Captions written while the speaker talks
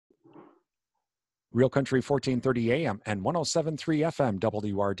Real Country 1430 AM and 107.3 FM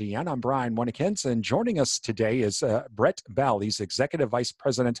WRDN. I'm Brian Winnikins, and joining us today is Brett Bell. He's Executive Vice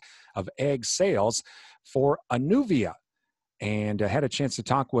President of Ag Sales for Anuvia. And I had a chance to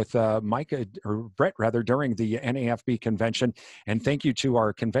talk with Brett during the NAFB convention. And thank you to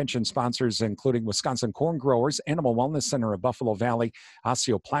our convention sponsors, including Wisconsin Corn Growers, Animal Wellness Center of Buffalo Valley,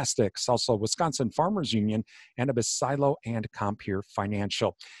 Osteoplastics, also Wisconsin Farmers Union, Annabis Silo, and Compeer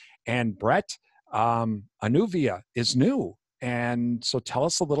Financial. And Brett, Anuvia is new. And so tell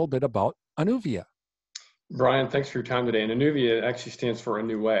us a little bit about Anuvia. Brian, thanks for your time today. And Anuvia actually stands for A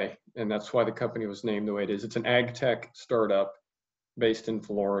New Way, and that's why the company was named the way it is. It's an ag tech startup based in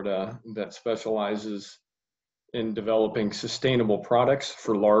Florida that specializes in developing sustainable products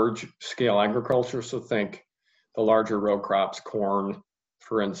for large scale agriculture. So think the larger row crops, corn,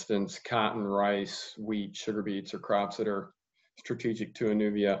 for instance, cotton, rice, wheat, sugar beets are crops that are strategic to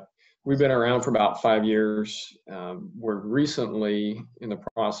Anuvia. We've been around for about 5 years. We're recently in the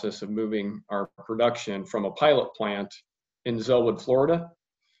process of moving our production from a pilot plant in Zellwood, Florida,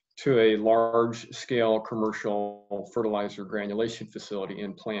 to a large-scale commercial fertilizer granulation facility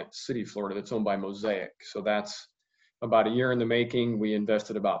in Plant City, Florida, that's owned by Mosaic. So that's about a year in the making. We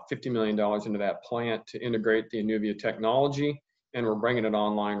invested about $50 million into that plant to integrate the Anuvia technology, and we're bringing it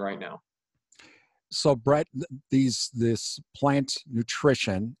online right now. So Brett, this plant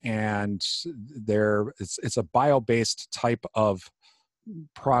nutrition, and it's a bio-based type of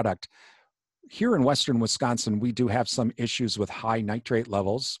product. Here in Western Wisconsin, we do have some issues with high nitrate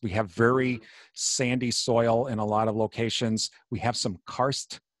levels. We have very sandy soil in a lot of locations. We have some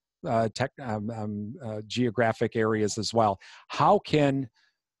karst geographic areas as well. How can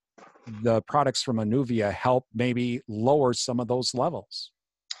the products from Anuvia help maybe lower some of those levels?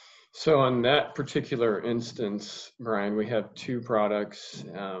 So on that particular instance, Brian, we have two products.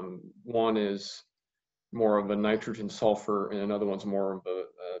 One is more of a nitrogen sulfur, and another one's more of a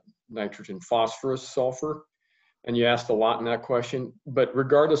nitrogen phosphorus sulfur. And you asked a lot in that question, but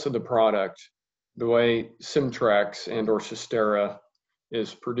regardless of the product, the way Simtrex and or Cistera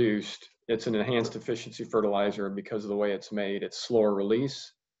is produced, it's an enhanced efficiency fertilizer because of the way it's made. It's slower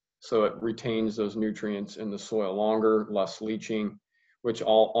release, so it retains those nutrients in the soil longer, less leaching, which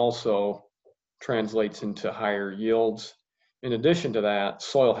also translates into higher yields. In addition to that,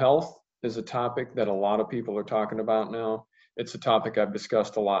 soil health is a topic that a lot of people are talking about now. It's a topic I've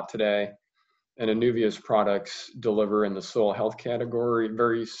discussed a lot today. And Anuvia's products deliver in the soil health category.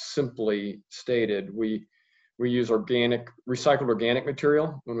 Very simply stated, we use recycled organic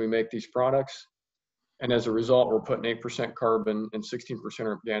material when we make these products. And as a result, we're putting 8% carbon and 16%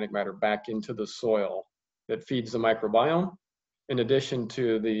 organic matter back into the soil that feeds the microbiome, in addition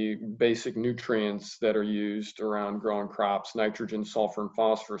to the basic nutrients that are used around growing crops, nitrogen, sulfur, and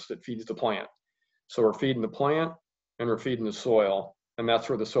phosphorus that feeds the plant. So we're feeding the plant and we're feeding the soil, and that's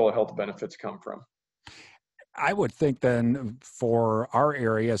where the soil health benefits come from. I would think then for our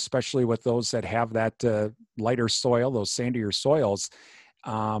area, especially with those that have that lighter soil, those sandier soils,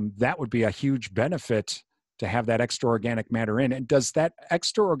 that would be a huge benefit to have that extra organic matter in. And does that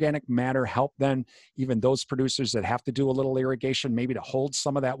extra organic matter help then even those producers that have to do a little irrigation, maybe to hold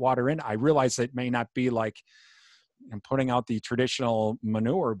some of that water in? I realize it may not be like putting out the traditional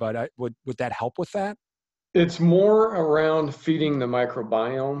manure, but would that help with that? It's more around feeding the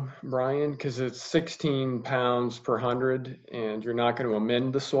microbiome, Brian, because it's 16 pounds per 100, and you're not going to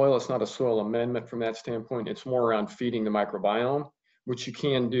amend the soil. It's not a soil amendment from that standpoint. It's more around feeding the microbiome, which you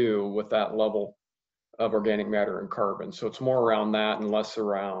can do with that level of organic matter and carbon. So it's more around that and less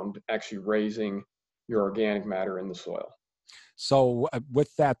around actually raising your organic matter in the soil. So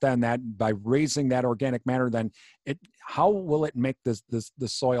with that, then that by raising that organic matter, then how will it make the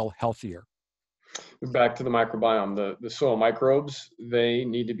soil healthier? Back to the microbiome, the soil microbes, they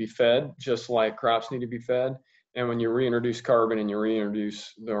need to be fed just like crops need to be fed. And when you reintroduce carbon and you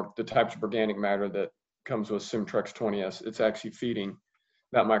reintroduce the types of organic matter that comes with Simtrex 20S, it's actually feeding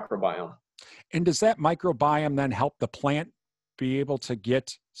that microbiome. And does that microbiome then help the plant be able to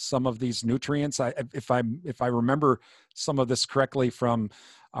get some of these nutrients? If I remember some of this correctly from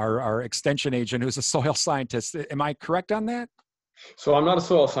our extension agent, who's a soil scientist, am I correct on that? So I'm not a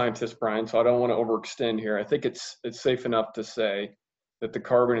soil scientist, Brian, so I don't want to overextend here. I think it's safe enough to say that the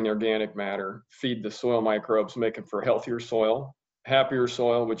carbon and the organic matter feed the soil microbes, making for healthier soil,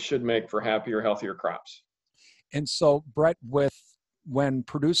 which should make for happier, healthier crops. And so, Brett, when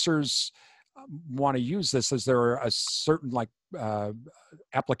producers want to use this, is there a certain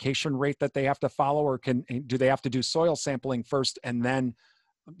application rate that they have to follow, or do they have to do soil sampling first and then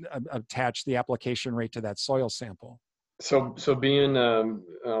attach the application rate to that soil sample? So being a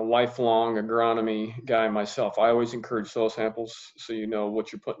lifelong agronomy guy myself, I always encourage soil samples so you know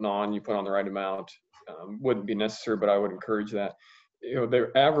what you're putting on. You put on the right amount. Wouldn't be necessary, but I would encourage that.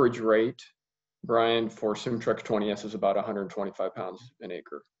 Their average rate, Brian, for Simtrex 20S is about 125 pounds an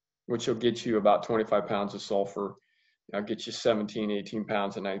acre, which will get you about 25 pounds of sulfur. I'll get you 17, 18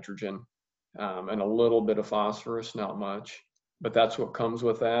 pounds of nitrogen, and a little bit of phosphorus, not much. But that's what comes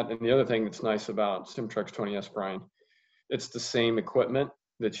with that. And the other thing that's nice about Simtrex 20S, Brian, it's the same equipment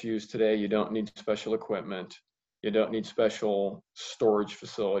that's used today. You don't need special equipment. You don't need special storage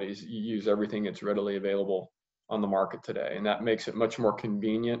facilities. You use everything that's readily available on the market today. And that makes it much more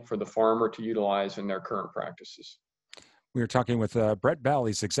convenient for the farmer to utilize in their current practices. We were talking with Brett Bell.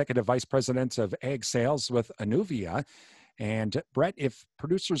 He's Executive Vice President of Ag Sales with Anuvia. And Brett, if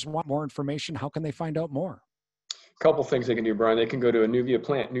producers want more information, how can they find out more? A couple things they can do, Brian. They can go to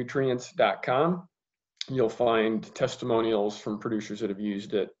anuviaplantnutrients.com. You'll find testimonials from producers that have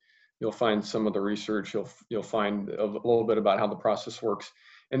used it. You'll find some of the research. You'll find a little bit about how the process works,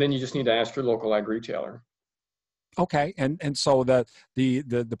 and then you just need to ask your local ag retailer. Okay, and so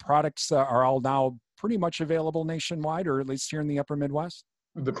the products are all now pretty much available nationwide, or at least here in the Upper Midwest.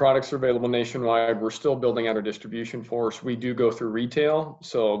 The products are available nationwide. We're still building out our distribution force. We do go through retail,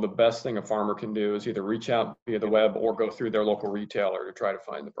 so the best thing a farmer can do is either reach out via the web or go through their local retailer to try to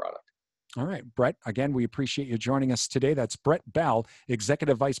find the product. All right, Brett, again, we appreciate you joining us today. That's Brett Bell,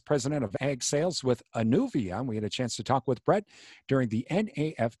 Executive Vice President of Ag Sales with Anuvia. We had a chance to talk with Brett during the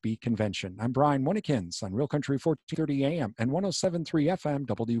NAFB convention. I'm Brian Winnikins on Real Country 1430 AM and 107.3 FM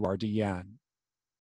WRDN.